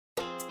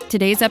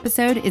Today's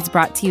episode is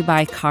brought to you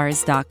by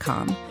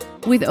Cars.com.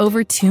 With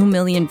over 2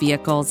 million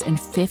vehicles and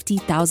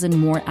 50,000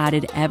 more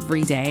added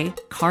every day,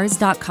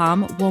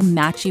 Cars.com will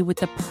match you with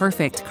the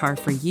perfect car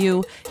for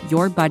you,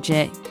 your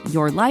budget,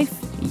 your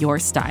life, your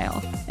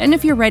style. And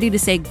if you're ready to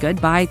say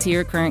goodbye to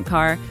your current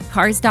car,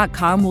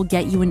 Cars.com will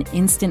get you an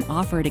instant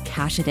offer to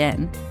cash it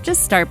in.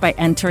 Just start by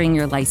entering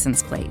your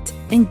license plate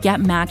and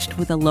get matched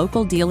with a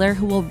local dealer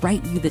who will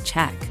write you the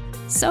check.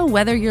 So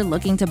whether you're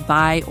looking to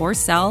buy or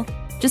sell,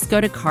 just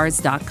go to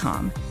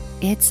Cars.com.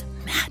 It's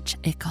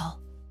magical.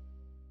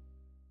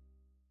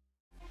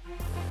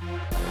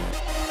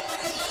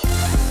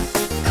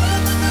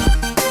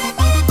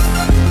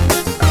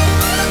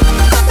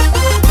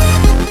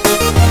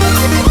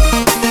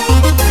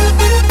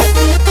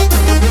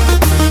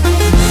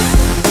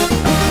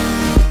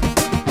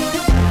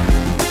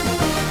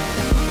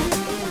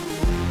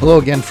 Hello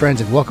again, friends,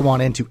 and welcome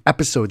on into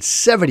episode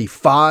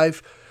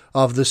 75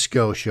 of the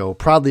Scho Show,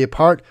 proudly a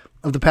part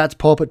of the Pat's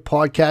Pulpit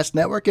Podcast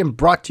Network and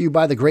brought to you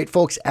by the great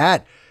folks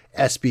at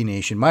SB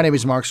Nation. My name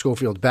is Mark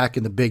Schofield, back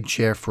in the big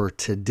chair for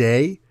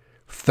today,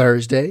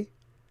 Thursday,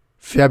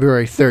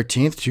 February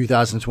 13th,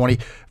 2020.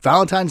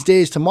 Valentine's Day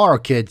is tomorrow,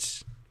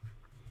 kids.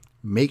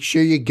 Make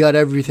sure you got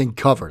everything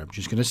covered. I'm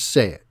just going to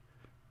say it.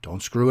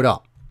 Don't screw it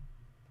up.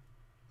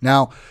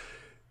 Now,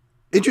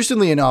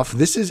 interestingly enough,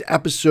 this is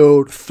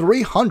episode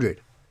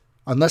 300.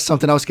 Unless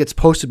something else gets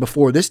posted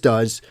before this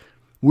does,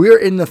 we're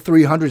in the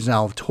 300s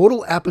now of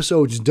total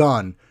episodes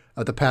done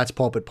of the Pat's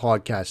Pulpit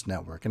Podcast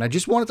Network. And I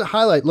just wanted to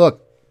highlight,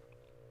 look,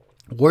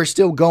 we're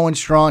still going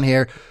strong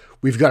here.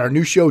 We've got our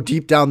new show,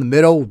 Deep Down the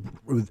Middle,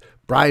 with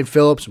Brian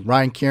Phillips and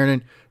Ryan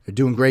Kiernan. They're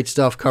doing great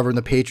stuff covering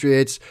the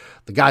Patriots.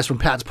 The guys from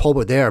Pat's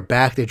Pulpit, they are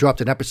back. They dropped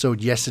an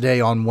episode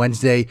yesterday on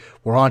Wednesday.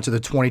 We're on to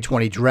the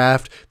 2020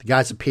 draft. The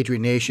guys at Patriot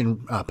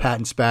Nation, Pat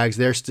and Spags,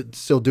 they're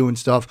still doing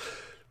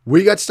stuff.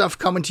 We got stuff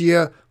coming to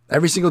you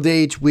every single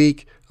day each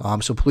week.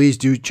 So please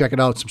do check it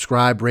out,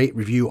 subscribe, rate,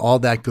 review, all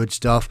that good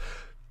stuff.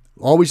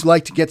 Always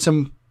like to get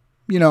some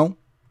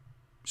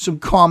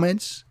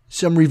comments,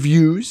 some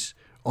reviews.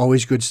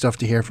 Always good stuff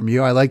to hear from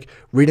you. I like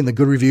reading the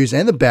good reviews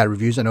and the bad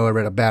reviews. I know I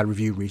read a bad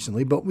review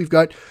recently, but we've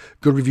got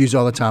good reviews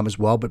all the time as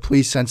well. But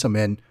please send some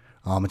in.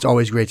 It's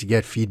always great to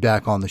get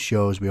feedback on the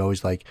shows. We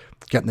always like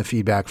getting the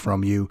feedback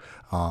from you.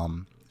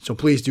 So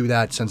please do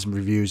that. Send some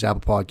reviews,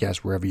 Apple Podcasts,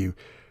 wherever you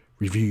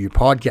review your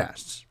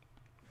podcasts.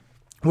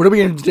 What are we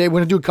going to do today? We're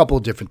going to do a couple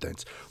of different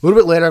things. A little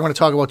bit later, I'm going to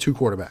talk about two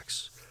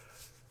quarterbacks.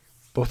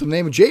 Both of them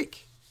named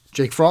Jake.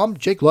 Jake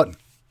Lutton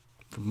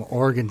from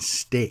Oregon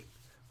State,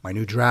 my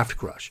new draft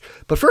crush.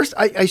 But first,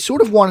 I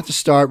sort of wanted to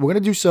start. We're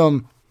going to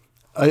do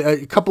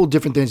a couple of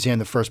different things here in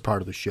the first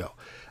part of the show.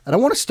 And I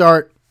want to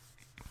start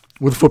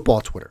with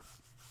football Twitter.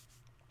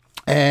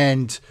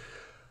 And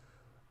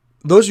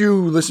those of you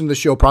who listen to the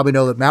show probably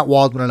know that Matt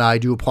Waldman and I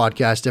do a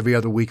podcast every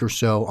other week or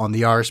so on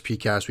the RSP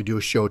cast. We do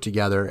a show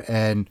together.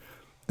 And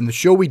in the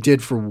show we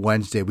did for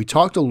Wednesday, we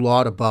talked a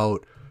lot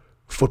about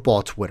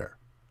football Twitter.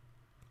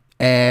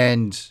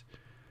 And,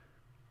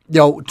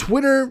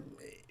 Twitter,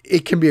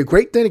 it can be a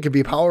great thing. It can be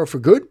a power for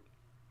good.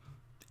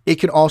 It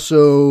can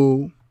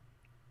also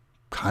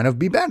kind of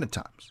be bad at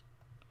times.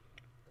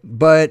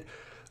 But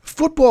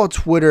football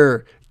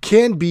Twitter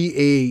can be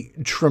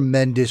a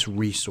tremendous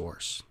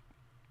resource.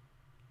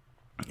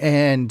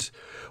 And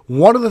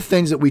one of the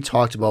things that we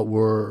talked about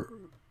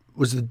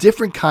was the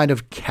different kind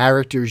of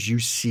characters you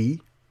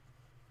see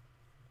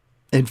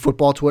in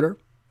football Twitter,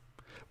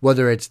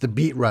 whether it's the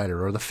beat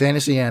writer or the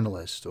fantasy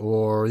analyst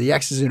or the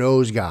X's and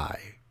O's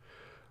guy,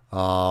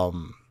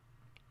 the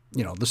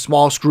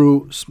small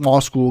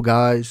school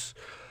guys,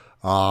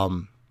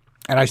 and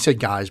I said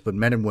guys, but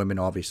men and women,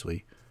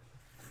 obviously.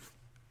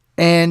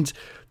 And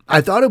I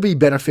thought it would be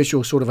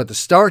beneficial sort of at the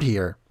start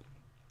here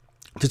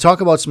to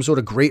talk about some sort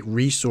of great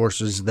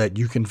resources that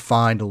you can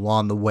find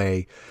along the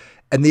way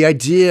and the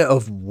idea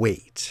of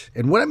weight.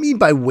 And what I mean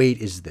by weight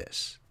is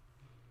this.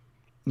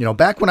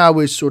 Back when I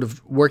was sort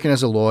of working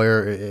as a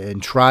lawyer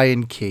and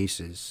trying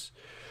cases,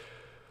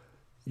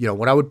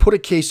 when I would put a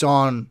case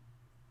on,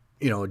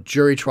 a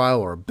jury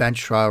trial or a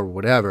bench trial or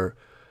whatever,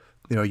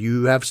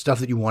 you have stuff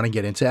that you want to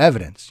get into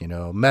evidence,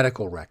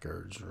 medical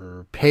records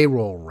or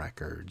payroll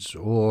records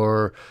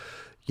or,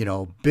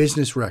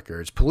 business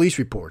records, police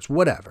reports,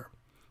 whatever.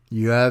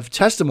 You have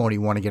testimony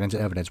you want to get into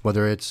evidence,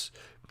 whether it's,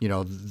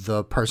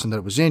 the person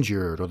that was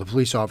injured or the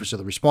police officer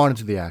that responded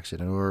to the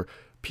accident or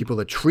people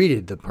that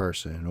treated the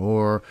person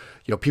or,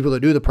 people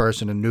that knew the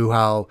person and knew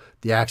how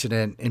the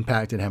accident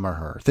impacted him or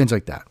her, things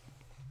like that.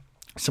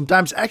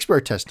 Sometimes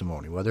expert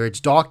testimony, whether it's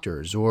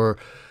doctors or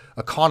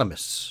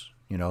economists,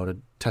 to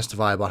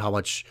testify about how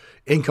much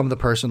income the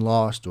person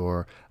lost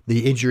or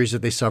the injuries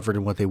that they suffered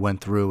and what they went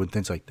through and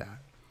things like that.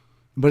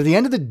 But at the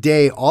end of the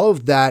day, all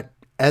of that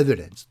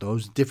evidence,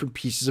 those different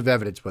pieces of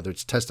evidence, whether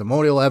it's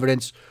testimonial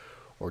evidence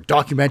or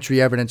documentary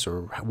evidence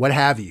or what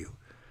have you,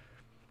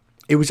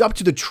 it was up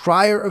to the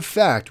trier of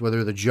fact,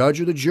 whether the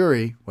judge or the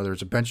jury, whether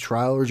it's a bench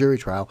trial or jury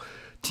trial,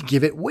 to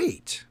give it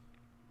weight.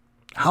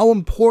 How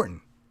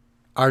important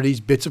are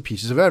these bits of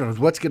pieces of evidence.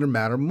 What's going to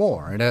matter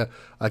more? In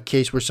a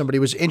case where somebody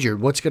was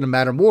injured, what's going to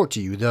matter more to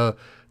you? The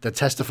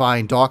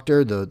testifying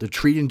doctor, the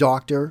treating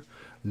doctor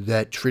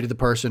that treated the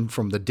person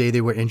from the day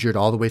they were injured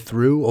all the way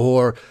through,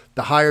 or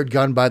the hired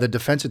gun by the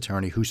defense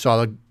attorney who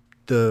saw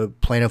the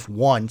plaintiff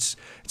once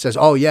and says,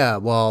 oh, yeah,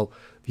 well,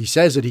 he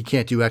says that he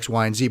can't do X,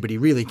 Y, and Z, but he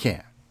really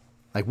can.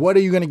 Like, what are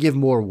you going to give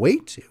more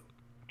weight to?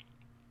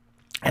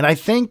 And I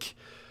think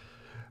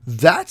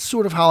that's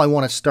sort of how I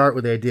want to start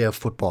with the idea of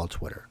football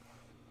Twitter.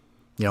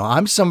 You know,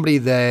 I'm somebody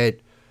that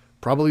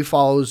probably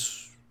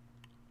follows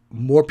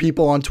more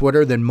people on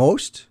Twitter than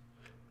most,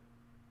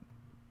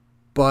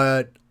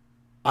 but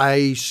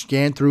I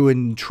scan through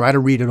and try to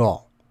read it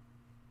all.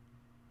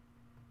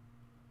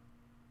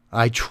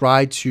 I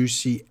try to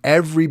see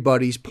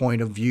everybody's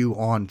point of view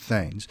on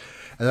things.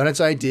 And then it's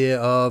the idea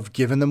of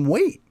giving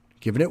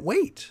it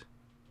weight.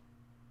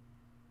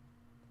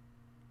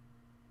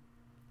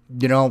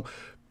 You know,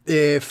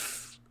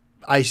 if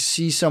I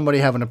see somebody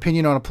have an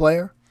opinion on a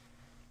player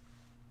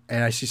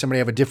and I see somebody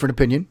have a different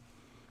opinion,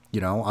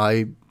 you know,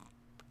 I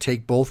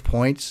take both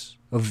points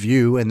of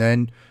view and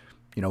then,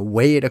 you know,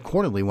 weigh it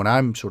accordingly when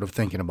I'm sort of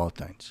thinking about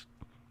things.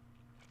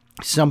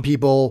 Some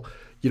people,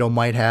 you know,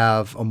 might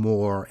have a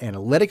more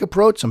analytic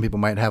approach. Some people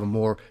might have a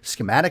more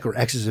schematic or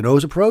X's and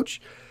O's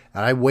approach.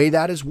 And I weigh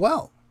that as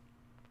well.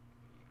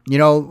 You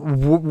know,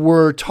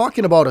 we're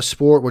talking about a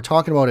sport. We're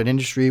talking about an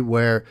industry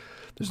where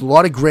there's a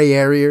lot of gray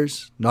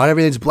areas. Not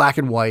everything's black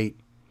and white.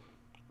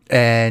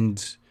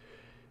 And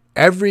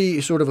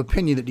every sort of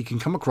opinion that you can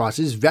come across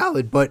is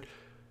valid, but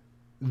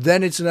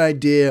then it's an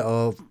idea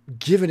of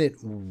giving it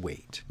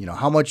weight. You know,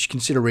 how much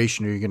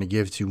consideration are you going to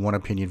give to one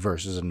opinion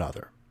versus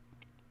another?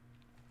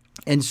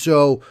 And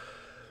so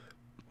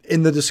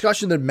in the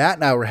discussion that Matt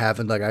and I were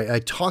having, like I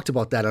talked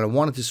about that, and I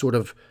wanted to sort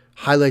of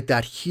highlight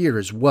that here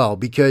as well,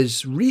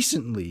 because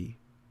recently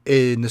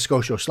in the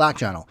Scho Slack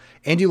channel,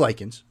 Andy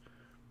Likens,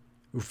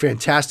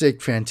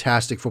 fantastic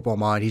football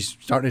mind. He's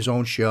starting his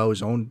own show,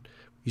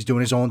 he's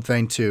doing his own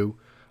thing too.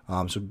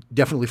 So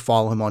definitely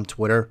follow him on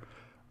Twitter.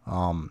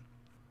 You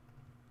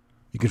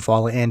can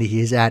follow Andy.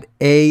 He is at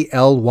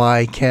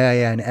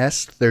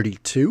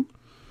ALYKINS32.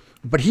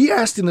 But he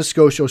asked in the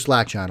Scho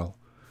Slack channel,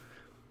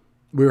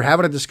 we were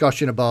having a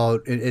discussion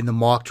about, in the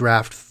mock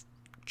draft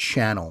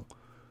channel,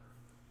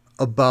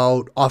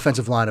 about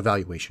offensive line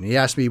evaluation. He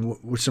asked me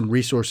what some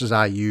resources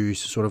I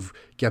use to sort of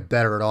get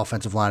better at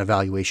offensive line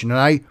evaluation. And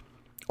I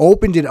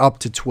opened it up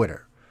to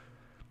Twitter.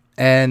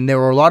 And there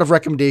were a lot of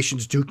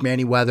recommendations: Duke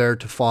Manyweather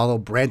to follow,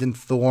 Brandon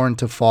Thorne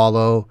to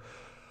follow,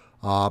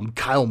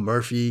 Kyle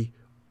Murphy,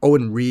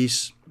 Owen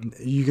Reese.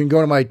 You can go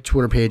to my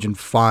Twitter page and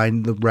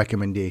find the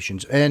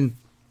recommendations. And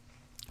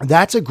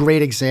that's a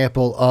great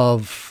example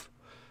of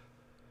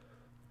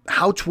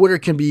how Twitter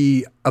can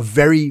be a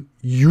very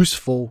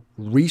useful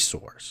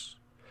resource,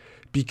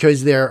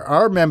 because there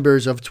are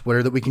members of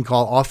Twitter that we can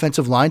call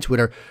offensive line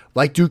Twitter,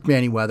 like Duke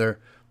Manyweather,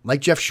 like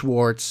Jeff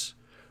Schwartz,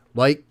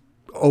 like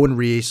Owen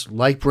Reese,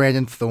 like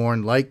Brandon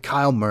Thorne, like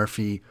Kyle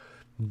Murphy,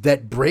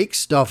 that break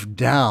stuff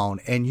down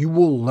and you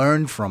will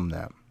learn from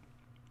them.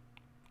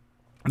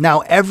 Now,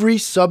 every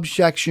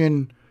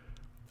subsection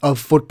of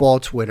football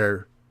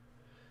Twitter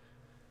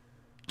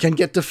can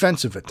get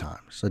defensive at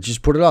times. Let's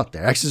just put it out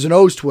there. X's and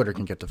O's Twitter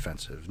can get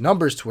defensive.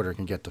 Numbers Twitter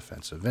can get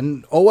defensive.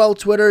 And OL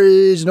Twitter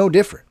is no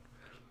different.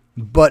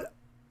 But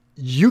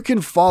you can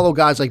follow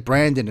guys like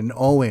Brandon and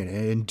Owen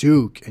and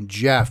Duke and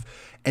Jeff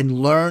and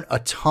learn a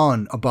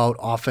ton about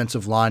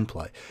offensive line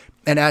play.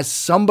 And as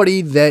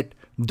somebody that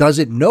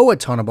doesn't know a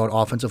ton about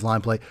offensive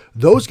line play,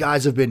 those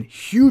guys have been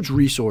huge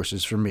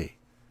resources for me.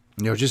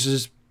 You know, just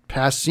this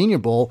past Senior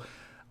Bowl,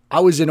 I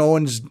was in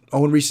Owen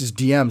Reese's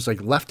DMs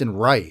like left and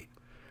right,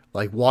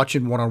 like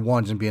watching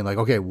one-on-ones and being like,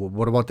 okay, well,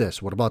 what about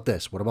this? What about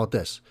this? What about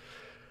this?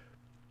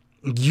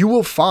 You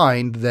will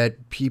find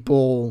that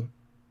people,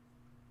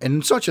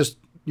 and it's not just,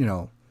 you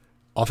know,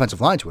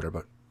 offensive line Twitter,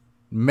 but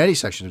many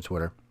sections of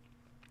Twitter,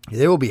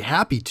 they will be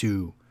happy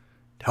to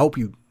help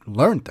you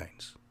learn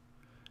things.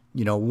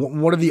 You know,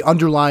 one of the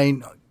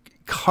underlying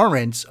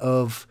currents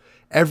of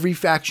every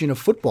faction of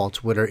football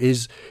Twitter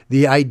is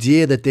the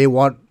idea that they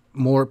want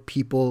more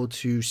people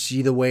to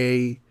see the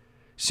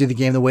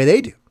game the way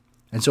they do.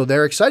 And so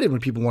they're excited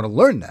when people want to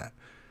learn that.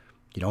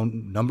 You know,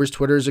 Numbers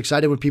Twitter is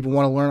excited when people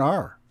want to learn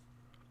R.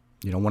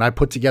 You know, when I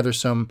put together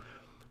some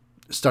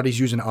studies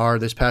using R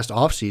this past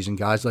offseason,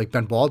 guys like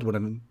Ben Baldwin,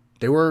 and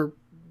they were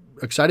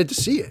excited to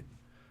see it.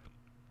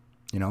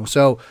 You know,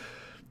 so,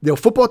 you know,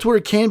 football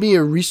Twitter can be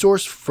a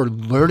resource for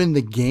learning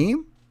the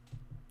game,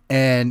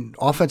 and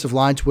offensive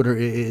line Twitter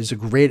is a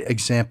great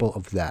example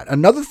of that.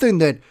 Another thing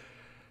that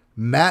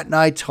Matt and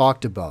I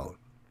talked about,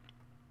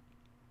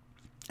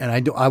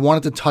 and I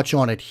wanted to touch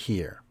on it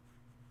here,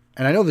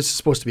 and I know this is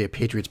supposed to be a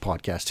Patriots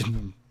podcast,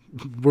 and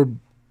we're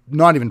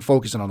not even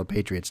focusing on the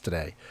Patriots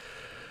today.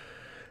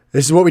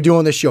 This is what we do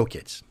on this show,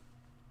 kids.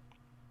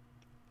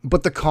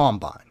 But the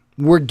Combine.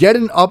 We're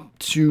getting up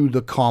to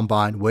the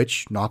Combine,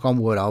 which, knock on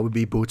wood, I would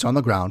be boots on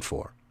the ground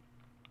for.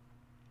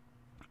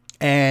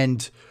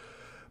 And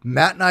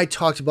Matt and I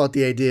talked about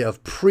the idea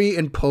of pre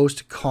and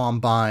post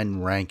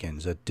combine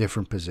rankings at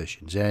different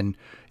positions. And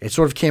it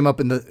sort of came up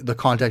in the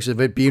context of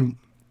it being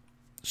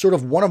sort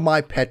of one of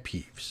my pet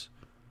peeves,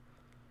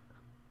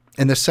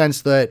 in the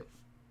sense that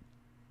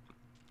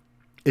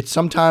it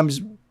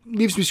sometimes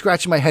leaves me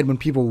scratching my head when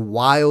people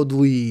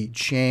wildly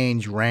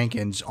change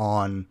rankings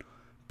on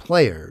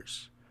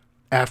players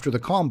after the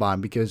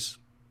combine, because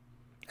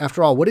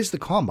after all, what is the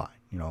combine?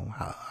 You know,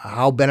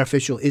 how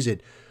beneficial is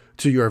it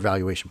to your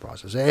evaluation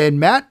process? And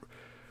Matt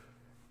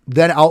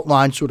then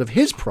outlined sort of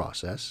his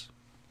process,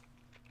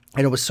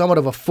 and it was somewhat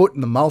of a foot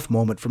in the mouth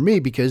moment for me,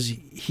 because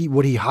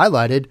what he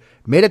highlighted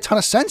made a ton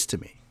of sense to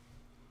me.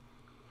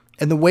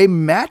 And the way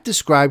Matt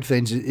described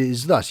things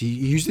is thus. He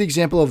used the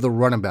example of the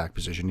running back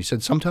position. He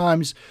said,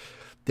 sometimes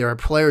there are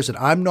players that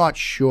I'm not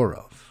sure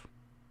of,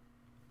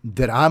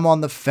 that I'm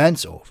on the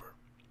fence over.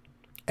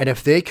 And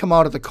if they come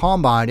out at the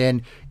combine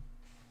and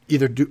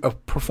either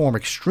perform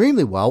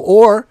extremely well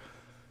or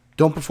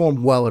don't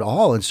perform well at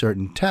all in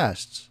certain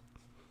tests,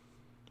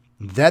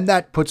 then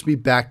that puts me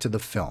back to the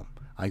film.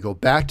 I go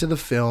back to the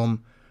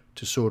film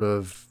to sort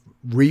of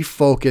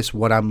refocus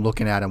what I'm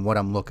looking at and what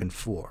I'm looking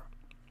for.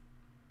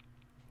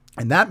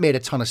 And that made a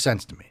ton of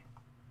sense to me.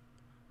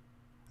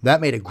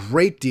 That made a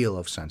great deal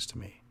of sense to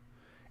me.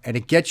 And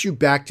it gets you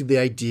back to the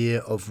idea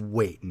of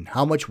weight and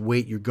how much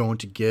weight you're going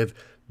to give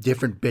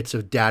different bits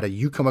of data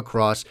you come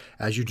across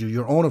as you do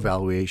your own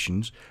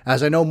evaluations,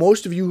 as I know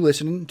most of you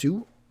listening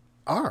to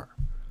are.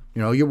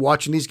 You know, you're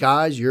watching these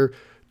guys, you're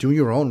doing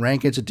your own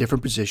rankings at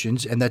different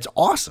positions, and that's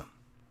awesome.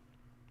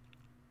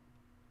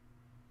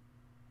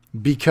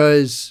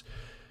 Because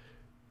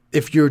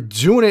if you're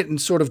doing it in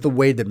sort of the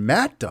way that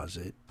Matt does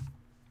it,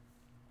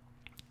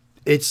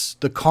 it's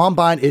the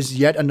combine is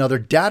yet another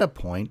data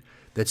point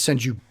that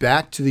sends you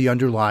back to the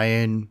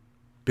underlying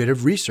bit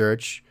of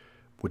research,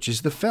 which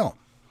is the film.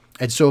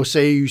 And so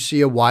say you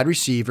see a wide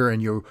receiver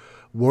and you're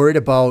worried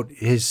about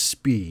his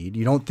speed.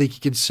 You don't think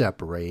he can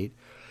separate.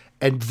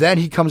 And then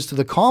he comes to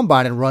the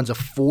combine and runs a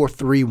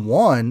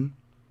 4.31.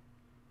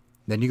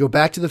 Then you go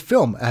back to the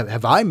film.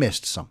 Have I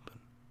missed something?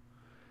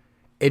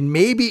 And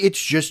maybe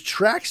it's just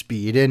track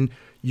speed and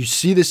you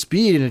see the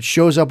speed and it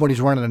shows up when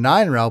he's running a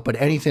 9 route, but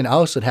anything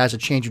else that has a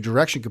change of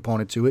direction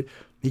component to it,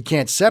 he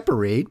can't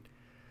separate.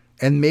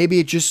 And maybe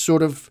it just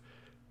sort of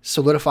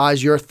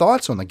solidifies your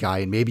thoughts on the guy.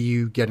 And maybe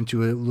you get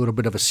into a little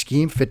bit of a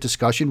scheme fit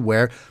discussion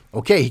where,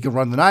 okay, he can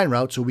run the 9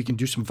 route, so we can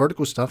do some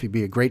vertical stuff. He'd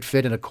be a great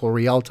fit in a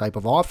Coryell type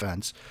of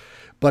offense.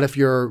 But if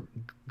you're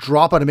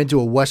dropping him into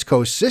a West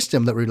Coast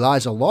system that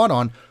relies a lot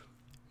on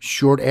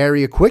short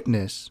area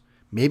quickness,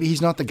 maybe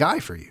he's not the guy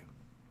for you.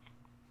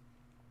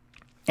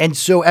 And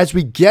so as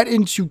we get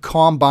into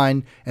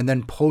combine and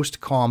then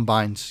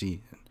post-combine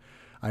season,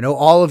 I know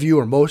all of you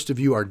or most of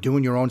you are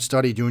doing your own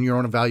study, doing your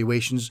own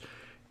evaluations,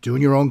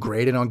 doing your own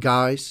grading on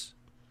guys.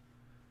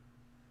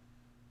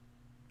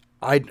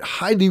 I'd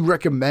highly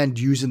recommend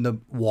using the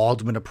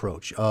Waldman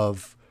approach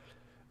of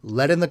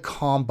letting the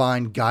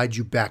combine guide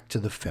you back to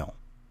the film.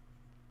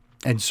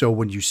 And so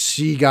when you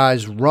see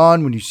guys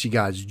run, when you see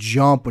guys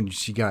jump, when you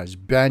see guys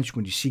bench,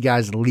 when you see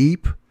guys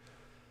leap,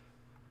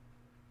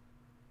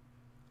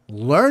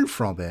 learn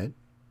from it,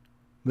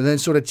 but then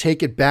sort of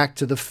take it back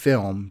to the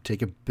film,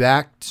 take it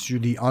back to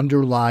the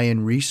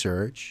underlying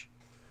research,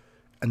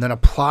 and then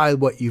apply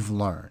what you've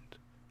learned.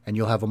 And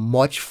you'll have a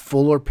much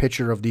fuller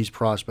picture of these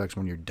prospects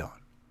when you're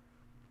done.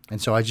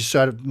 And so I just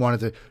sort of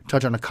wanted to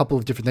touch on a couple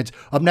of different things.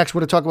 Up next,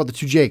 we're going to talk about the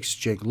two Jakes,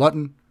 Jake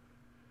Luton,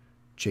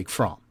 Jake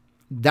Fromm.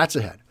 That's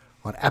ahead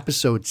on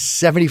episode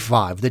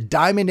 75, the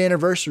Diamond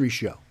Anniversary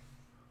Show,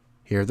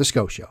 here at the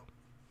Scho Show.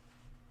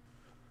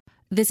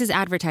 This is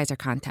advertiser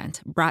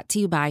content brought to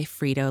you by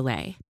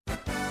Frito-Lay.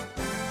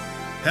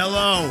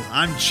 Hello,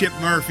 I'm Chip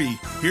Murphy,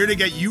 here to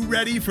get you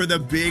ready for the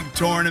big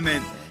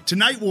tournament.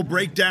 Tonight we'll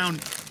break down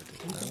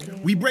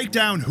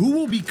who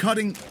will be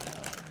cutting.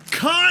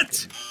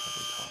 Cut!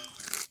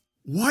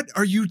 What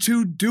are you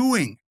two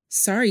doing?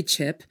 Sorry,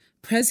 Chip.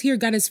 Prez here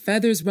got his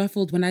feathers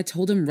ruffled when I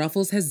told him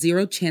Ruffles has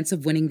zero chance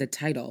of winning the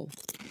title.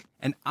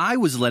 And I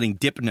was letting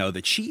Dip know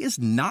that she is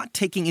not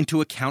taking into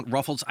account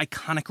Ruffles'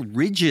 iconic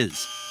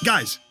ridges.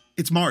 Guys,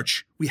 it's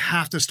March. We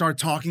have to start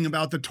talking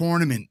about the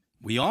tournament.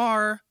 We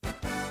are.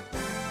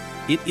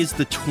 It is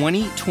the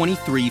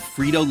 2023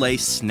 Frito-Lay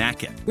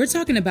Snack It. We're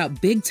talking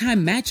about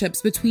big-time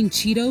matchups between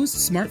Cheetos,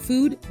 Smart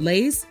Food,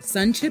 Lay's,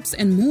 Sun Chips,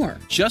 and more.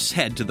 Just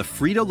head to the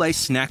Frito-Lay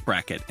Snack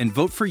Bracket and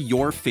vote for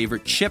your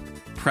favorite chip,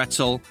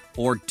 pretzel,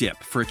 or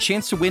dip for a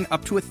chance to win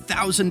up to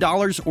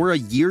 $1,000 or a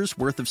year's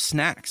worth of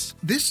snacks.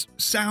 This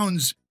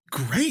sounds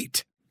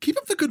great. Keep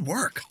up the good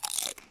work.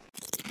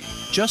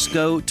 Just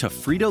go to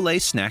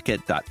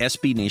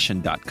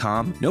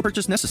fritolaysnackit.sbnation.com. No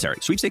purchase necessary.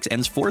 Sweepstakes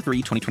ends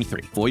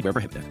 4/3/2023. Void where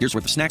prohibited. Year's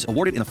worth of snacks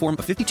awarded in the form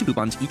of 52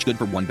 coupons, each good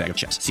for one bag of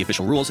chips. See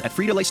official rules at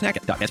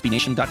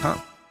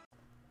fritolaysnackit.sbnation.com.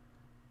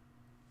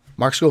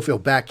 Mark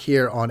Schofield back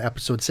here on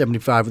episode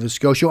 75 of the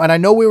Scho Show. And I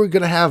know we were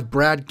going to have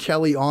Brad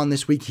Kelly on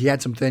this week. He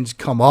had some things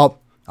come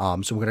up. So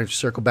we're going to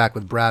circle back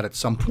with Brad at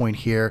some point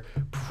here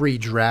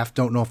pre-draft.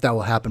 Don't know if that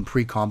will happen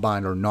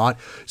pre-combine or not.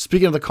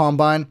 Speaking of the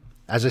combine,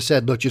 as I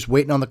said, look, just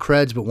waiting on the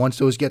creds, but once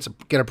those get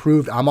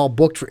approved, I'm all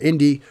booked for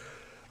Indy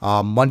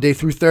Monday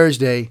through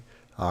Thursday.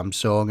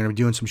 So I'm going to be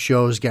doing some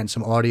shows, getting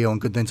some audio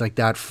and good things like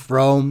that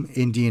from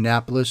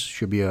Indianapolis.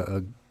 Should be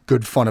a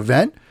good, fun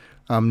event.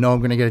 Know I'm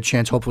going to get a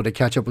chance, hopefully, to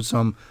catch up with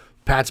some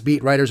Pat's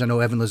beat writers. I know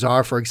Evan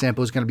Lazar, for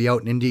example, is going to be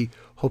out in Indy.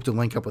 Hope to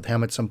link up with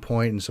him at some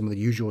point and some of the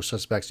usual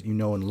suspects that you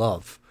know and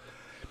love.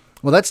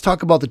 Well, let's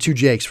talk about the two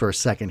Jakes for a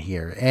second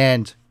here.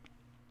 And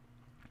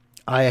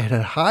I had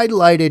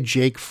highlighted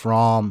Jake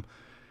Fromm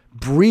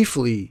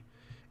briefly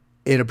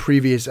in a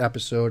previous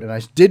episode, and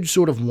I did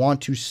sort of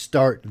want to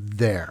start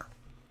there.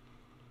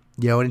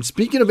 And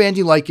speaking of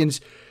Andy Likens,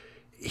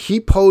 he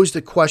posed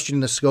a question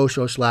in the Scho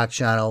Slack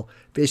channel.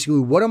 Basically,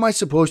 what am I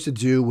supposed to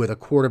do with a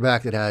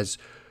quarterback that has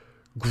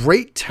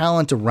great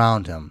talent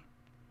around him,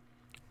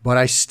 but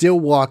I still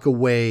walk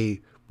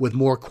away with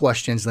more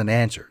questions than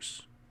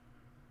answers?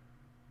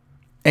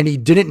 And he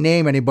didn't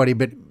name anybody,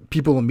 but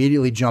people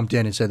immediately jumped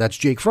in and said, that's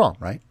Jake Fromm,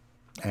 right?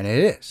 And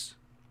it is.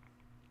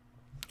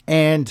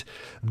 And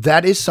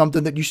that is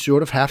something that you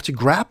sort of have to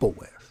grapple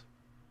with.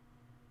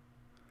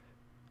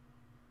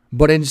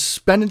 But in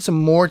spending some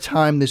more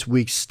time this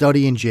week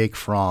studying Jake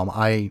Fromm,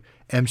 I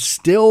am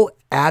still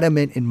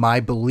adamant in my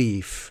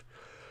belief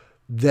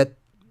that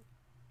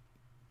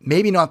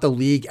maybe not the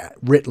league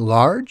writ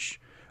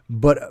large,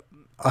 but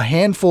a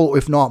handful,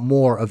 if not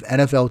more, of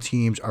NFL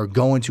teams are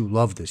going to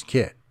love this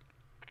kid.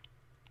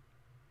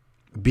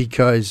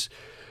 Because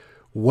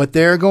what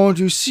they're going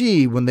to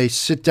see when they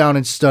sit down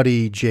and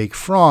study Jake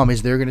Fromm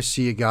is they're going to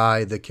see a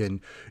guy that can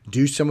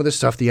do some of the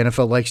stuff the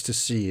NFL likes to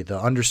see, the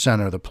under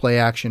center, the play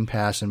action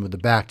passing with the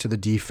back to the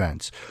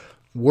defense,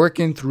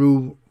 working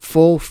through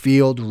full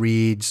field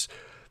reads,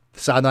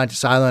 sideline to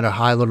sideline or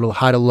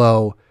high to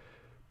low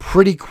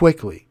pretty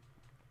quickly.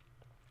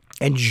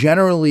 And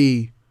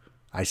generally,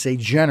 I say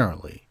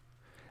generally,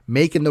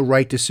 making the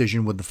right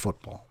decision with the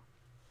football.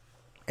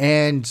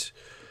 And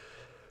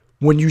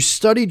when you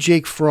study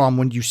Jake Fromm,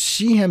 when you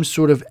see him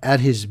sort of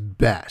at his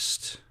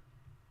best,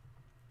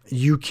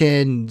 you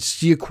can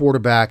see a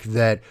quarterback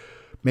that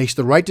makes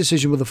the right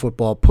decision with the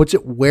football, puts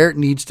it where it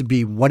needs to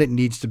be, when it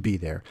needs to be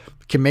there,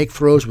 can make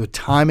throws with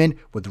timing,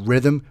 with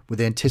rhythm, with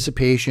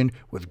anticipation,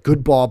 with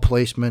good ball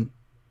placement,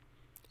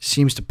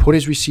 seems to put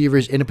his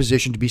receivers in a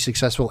position to be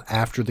successful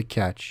after the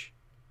catch,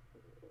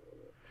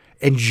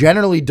 and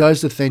generally does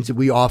the things that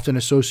we often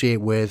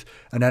associate with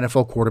an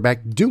NFL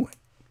quarterback doing.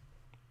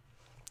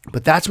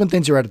 But that's when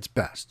things are at its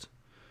best.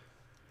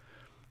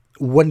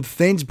 When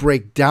things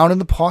break down in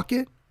the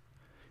pocket,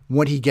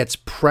 when he gets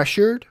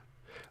pressured,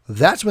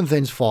 that's when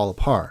things fall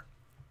apart.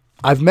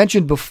 I've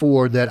mentioned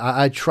before that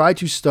I try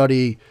to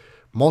study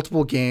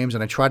multiple games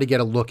and I try to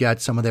get a look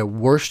at some of their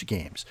worst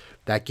games.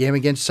 That game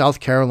against South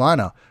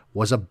Carolina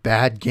was a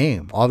bad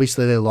game.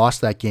 Obviously, they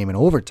lost that game in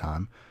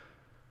overtime,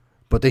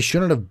 but they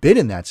shouldn't have been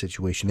in that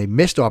situation. They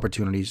missed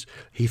opportunities.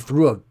 He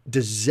threw a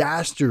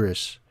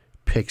disastrous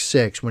pick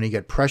six when he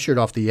got pressured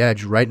off the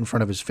edge right in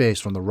front of his face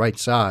from the right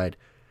side.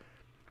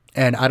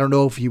 And I don't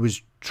know if he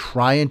was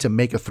trying to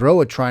make a throw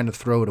or trying to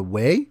throw it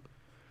away,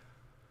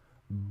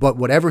 but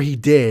whatever he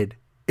did,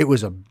 it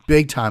was a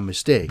big time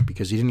mistake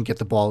because he didn't get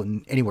the ball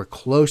anywhere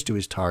close to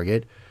his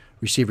target.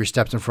 Receiver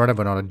steps in front of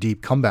it on a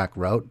deep comeback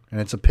route, and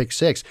it's a pick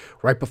six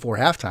right before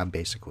halftime,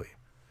 basically.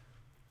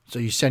 So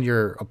you send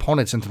your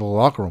opponents into the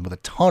locker room with a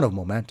ton of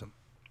momentum.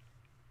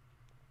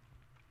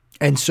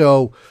 And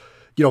so,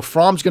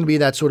 Fromm's going to be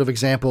that sort of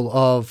example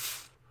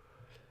of,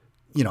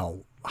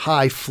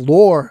 high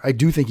floor. I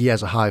do think he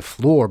has a high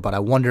floor, but I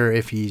wonder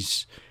if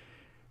he's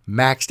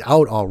maxed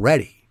out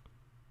already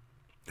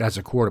as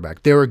a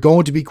quarterback. There are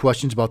going to be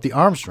questions about the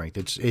arm strength.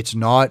 It's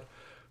not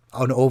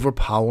an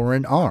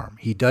overpowering arm.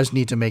 He does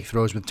need to make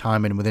throws with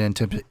time and with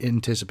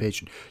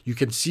anticipation. You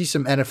can see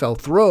some NFL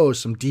throws,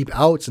 some deep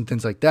outs and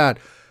things like that,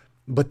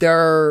 but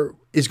there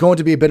is going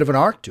to be a bit of an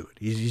arc to it.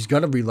 He's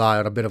going to rely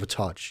on a bit of a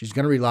touch. He's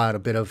going to rely on a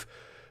bit of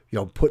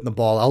putting the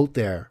ball out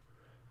there.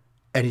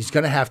 And he's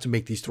going to have to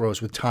make these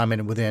throws with time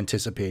and with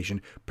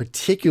anticipation,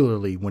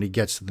 particularly when he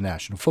gets to the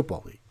National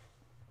Football League.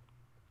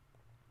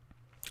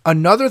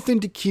 Another thing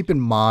to keep in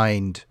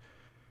mind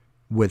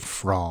with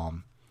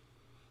Fromm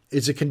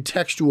is a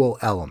contextual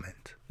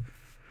element.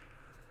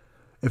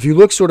 If you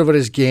look sort of at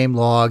his game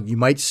log, you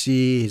might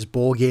see his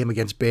bowl game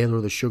against Baylor,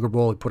 the Sugar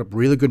Bowl. He put up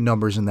really good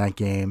numbers in that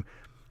game.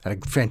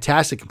 Had a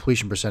fantastic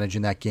completion percentage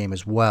in that game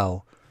as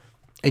well.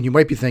 And you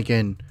might be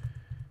thinking,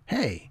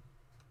 hey,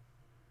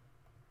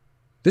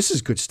 this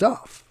is good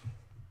stuff.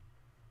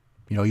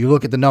 You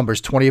look at the numbers,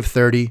 20 of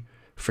 30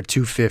 for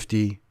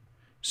 250,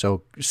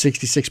 so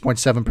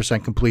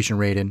 66.7% completion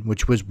rating,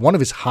 which was one of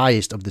his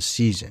highest of the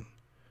season.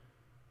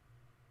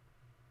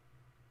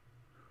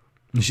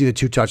 You see the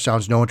 2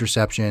 touchdowns, no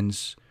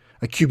interceptions,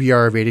 a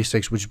QBR of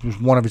 86, which was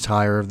one of his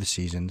higher of the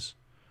seasons.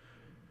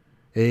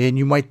 And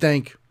you might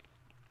think,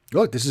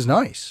 look, this is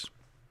nice.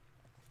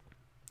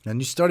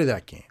 And you study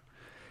that game,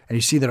 and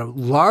you see that a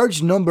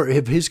large number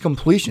of his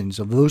completions,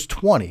 of those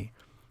 20,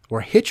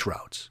 were hitch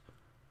routes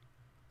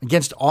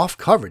against off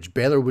coverage.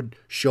 Baylor would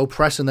show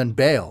press and then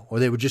bail, or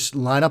they would just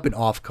line up in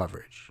off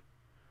coverage.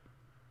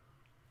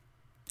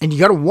 And you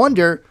got to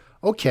wonder,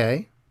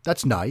 okay,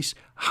 that's nice.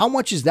 How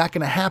much is that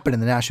going to happen in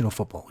the National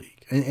Football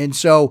League? And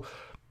so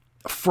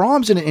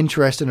Fromm's in an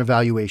interesting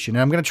evaluation.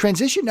 And I'm going to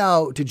transition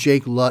now to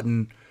Jake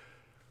Luton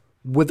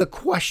with a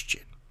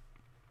question.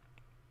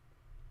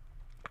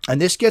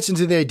 And this gets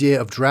into the idea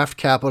of draft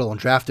capital and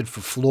drafted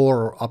for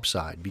floor or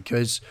upside,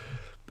 because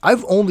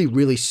I've only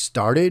really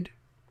started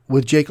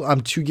with Jake.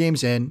 I'm 2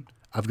 games in.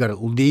 I've got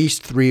at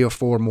least 3 or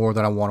 4 more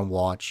that I want to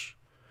watch.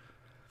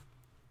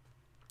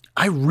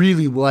 I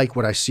really like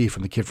what I see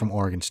from the kid from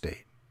Oregon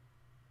State.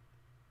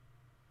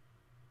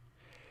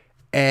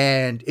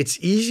 And it's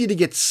easy to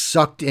get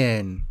sucked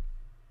in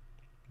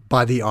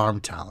by the arm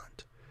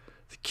talent.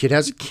 The kid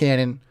has a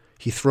cannon.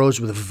 He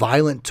throws with a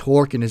violent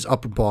torque in his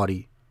upper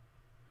body.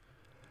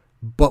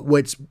 But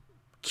what's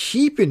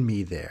keeping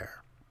me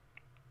there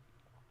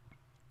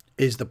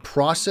is the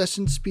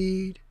processing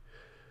speed,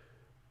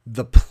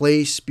 the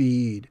play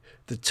speed,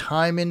 the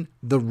timing,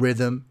 the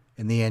rhythm,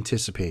 and the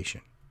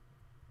anticipation.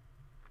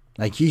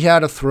 Like, he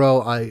had a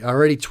throw. I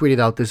already tweeted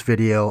out this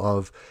video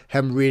of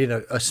him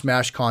reading a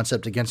smash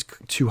concept against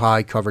too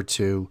high cover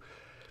 2.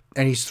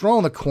 And he's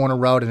throwing the corner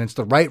route, and it's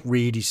the right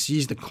read. He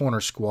sees the corner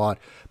squat,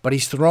 but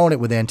he's throwing it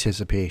with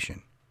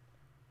anticipation.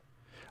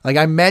 Like,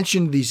 I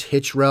mentioned these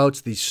hitch routes,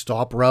 these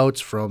stop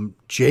routes from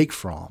Jake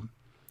Fromm.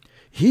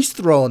 He's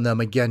throwing them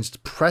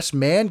against press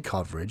man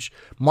coverage,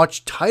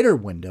 much tighter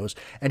windows,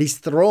 and he's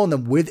throwing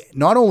them with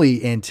not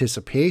only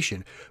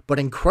anticipation, but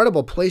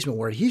incredible placement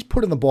where he's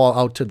putting the ball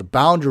out to the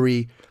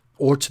boundary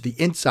or to the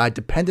inside,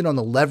 depending on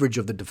the leverage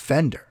of the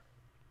defender.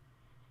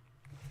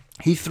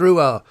 He threw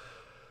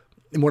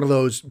one of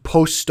those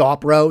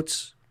post-stop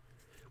routes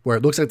where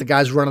it looks like the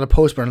guy's running the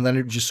post, and then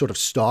it just sort of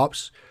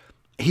stops.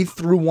 He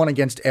threw one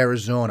against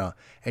Arizona,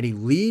 and he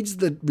leads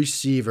the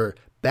receiver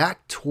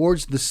back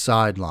towards the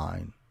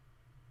sideline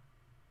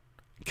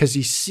because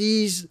he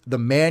sees the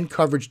man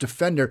coverage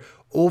defender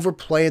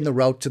overplaying the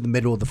route to the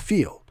middle of the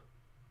field.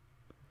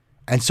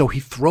 And so he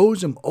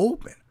throws him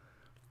open.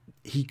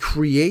 He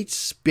creates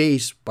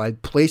space by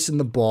placing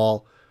the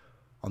ball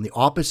on the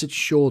opposite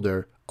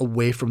shoulder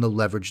away from the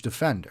leverage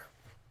defender.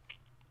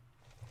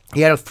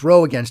 He had a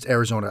throw against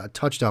Arizona, a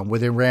touchdown, where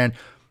they ran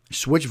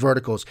switch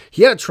verticals.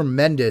 He had a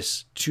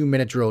tremendous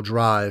 2-minute drill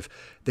drive.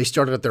 They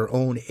started at their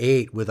own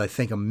 8 with, I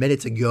think, a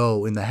minute to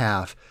go in the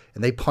half,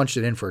 and they punched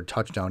it in for a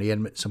touchdown. He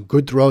had some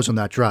good throws on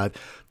that drive,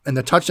 and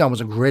the touchdown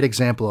was a great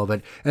example of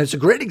it. And it's a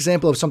great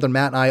example of something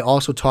Matt and I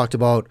also talked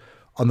about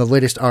on the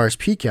latest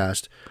RSP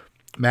cast.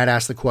 Matt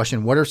asked the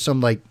question, what are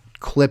some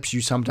clips you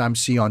sometimes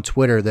see on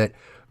Twitter that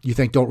you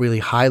think don't really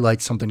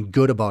highlight something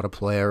good about a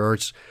player, or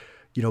it's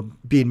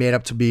being made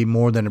up to be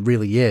more than it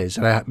really is?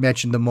 And I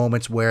mentioned the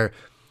moments where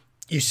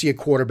you see a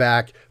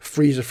quarterback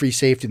freeze a free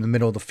safety in the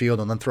middle of the field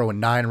and then throw a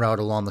 9 route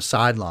along the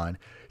sideline.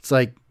 It's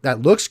like,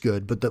 that looks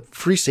good, but the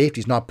free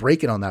safety's not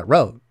breaking on that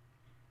route.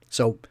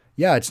 So,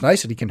 yeah, it's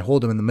nice that he can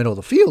hold him in the middle of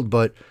the field,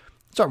 but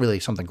it's not really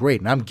something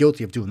great. And I'm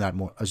guilty of doing that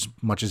as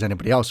much as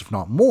anybody else, if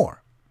not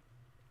more.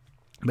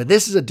 But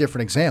this is a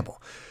different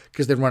example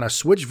because they run a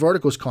switch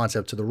verticals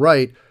concept to the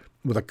right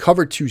with a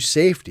cover 2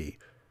 safety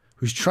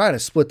who's trying to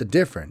split the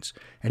difference.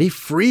 And he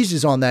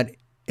freezes on that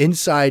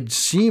inside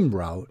seam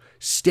route,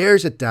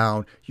 stares it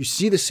down. You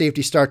see the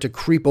safety start to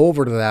creep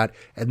over to that,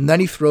 and then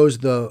he throws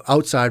the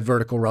outside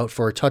vertical route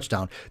for a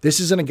touchdown. This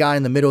isn't a guy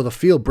in the middle of the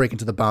field breaking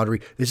to the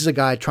boundary. This is a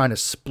guy trying to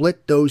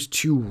split those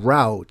 2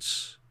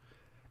 routes,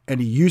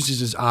 and he uses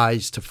his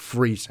eyes to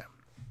freeze him.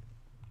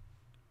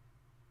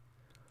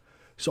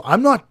 So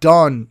I'm not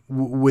done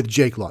with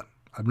Jake Luton.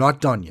 I'm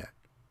not done yet.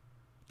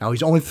 Now,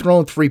 he's only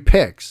thrown 3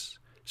 picks,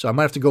 so I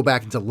might have to go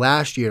back into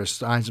last year to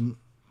find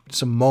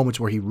some moments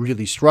where he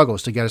really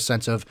struggles to get a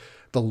sense of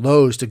the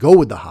lows to go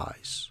with the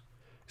highs.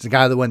 He's a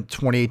guy that went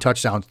 28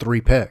 touchdowns, 3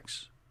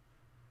 picks.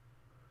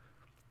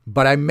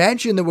 But I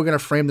mentioned that we're going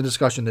to frame the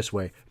discussion this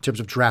way in terms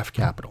of draft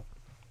capital.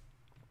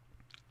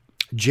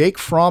 Jake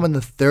Fromm in the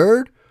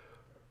 3rd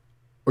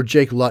or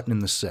Jake Luton in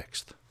the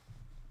 6th?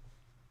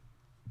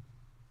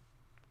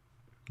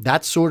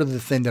 That's sort of the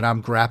thing that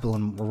I'm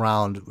grappling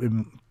around,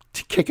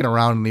 kicking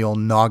around in the old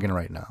noggin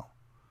right now.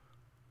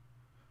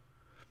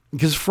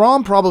 Because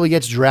Fromm probably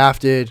gets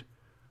drafted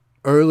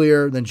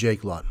earlier than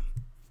Jake Luton.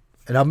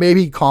 And now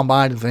maybe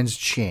combined things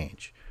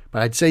change.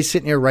 But I'd say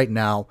sitting here right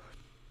now,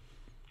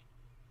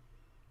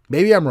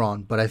 maybe I'm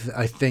wrong, but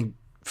I think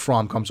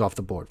Fromm comes off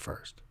the board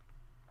first.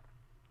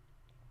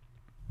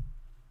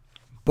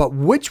 But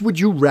which would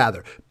you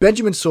rather?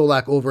 Benjamin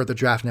Solak over at the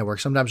Draft Network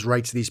sometimes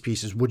writes these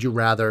pieces, would you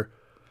rather,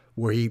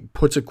 where he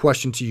puts a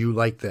question to you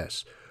like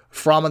this: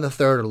 Fromm in the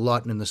 3rd or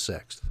Luton in the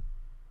 6th?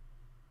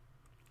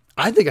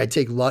 I think I'd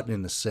take Luton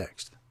in the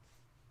 6th.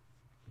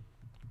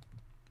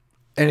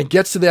 And it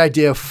gets to the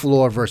idea of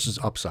floor versus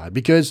upside.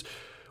 Because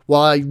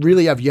while I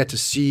really have yet to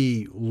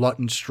see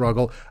Luton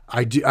struggle,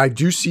 I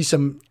do see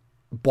some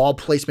ball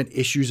placement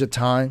issues at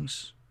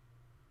times.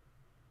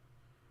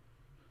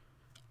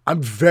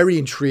 I'm very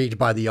intrigued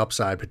by the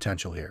upside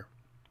potential here.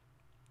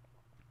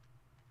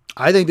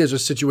 I think there's a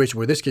situation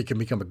where this kid can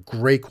become a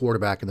great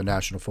quarterback in the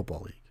National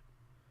Football League.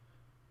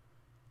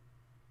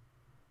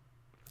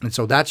 And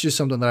so that's just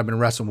something that I've been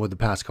wrestling with the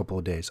past couple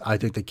of days. I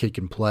think the kid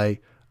can play.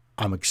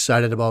 I'm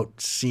excited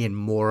about seeing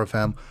more of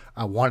him.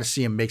 I want to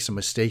see him make some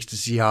mistakes to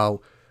see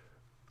how,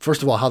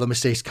 first of all, how the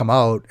mistakes come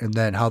out, and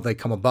then how they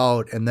come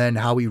about, and then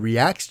how he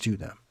reacts to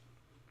them.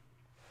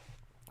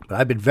 But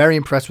I've been very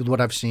impressed with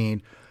what I've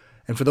seen.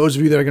 And for those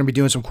of you that are going to be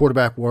doing some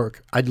quarterback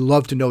work, I'd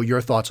love to know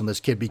your thoughts on this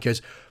kid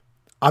because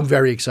I'm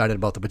very excited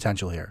about the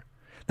potential here.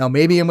 Now,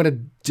 maybe I'm going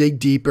to dig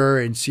deeper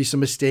and see some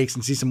mistakes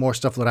and see some more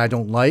stuff that I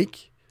don't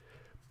like.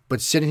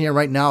 But sitting here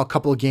right now, a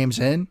couple of games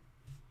in,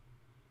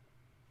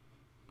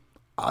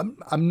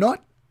 I'm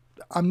not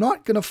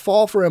going to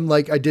fall for him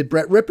like I did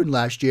Brett Rippon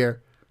last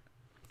year.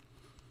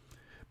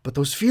 But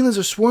those feelings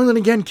are swirling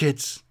again,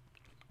 kids.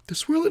 They're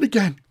swirling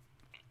again.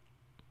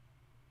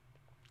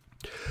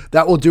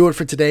 That will do it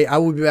for today. I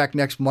will be back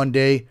next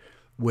Monday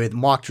with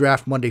Mock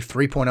Draft Monday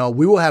 3.0.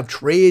 We will have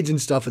trades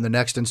and stuff in the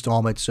next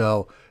installment,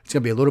 so it's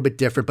going to be a little bit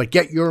different. But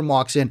get your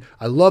mocks in.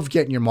 I love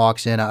getting your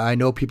mocks in. I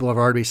know people have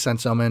already sent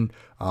some in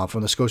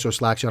from the Scho Show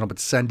Slack channel, but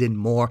send in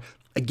more.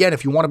 Again,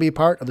 if you want to be a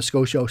part of the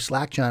Scho Show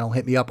Slack channel,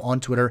 hit me up on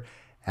Twitter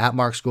at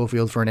Mark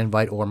Schofield for an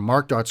invite, or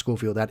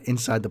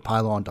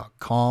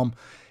mark.schofield@insidethepylon.com.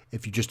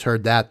 If you just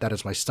heard that, that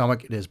is my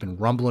stomach. It has been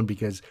rumbling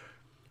because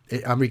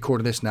I'm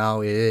recording this now.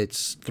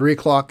 It's 3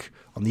 o'clock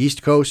on the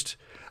East Coast.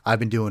 I've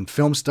been doing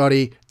film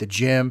study, the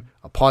gym,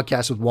 a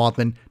podcast with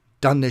Waltman,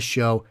 done this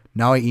show.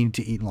 Now I need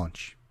to eat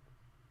lunch.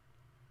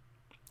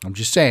 I'm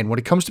just saying, when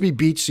it comes to be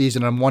beach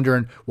season, I'm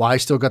wondering why I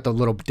still got the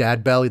little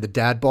dad belly, the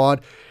dad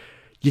bod.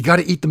 You got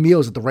to eat the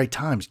meals at the right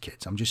times,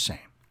 kids. I'm just saying.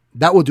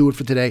 That will do it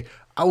for today.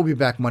 I will be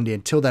back Monday.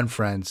 Until then,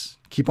 friends,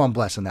 keep on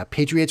blessing that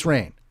Patriots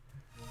reign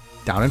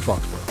down in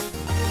Foxborough.